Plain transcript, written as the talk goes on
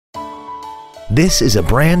This is a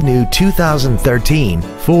brand new 2013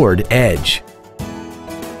 Ford Edge.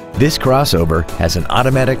 This crossover has an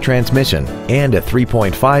automatic transmission and a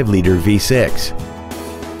 3.5-liter V6.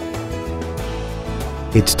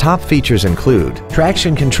 Its top features include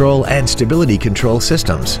traction control and stability control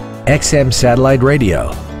systems, XM satellite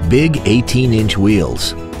radio, big 18-inch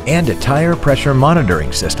wheels, and a tire pressure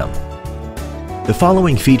monitoring system. The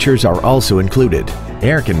following features are also included: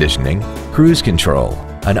 air conditioning, cruise control,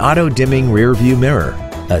 an auto-dimming rear-view mirror,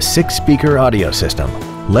 a 6-speaker audio system,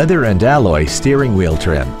 leather and alloy steering wheel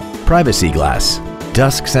trim, privacy glass,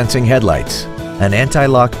 dusk-sensing headlights, an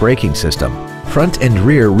anti-lock braking system, front and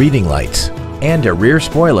rear reading lights, and a rear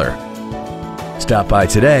spoiler. Stop by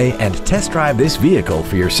today and test drive this vehicle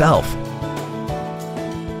for yourself.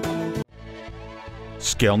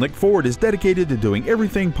 Skalnek Ford is dedicated to doing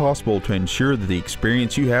everything possible to ensure that the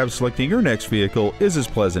experience you have selecting your next vehicle is as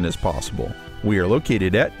pleasant as possible. We are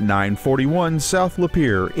located at 941 South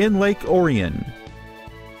Lapeer in Lake Orion.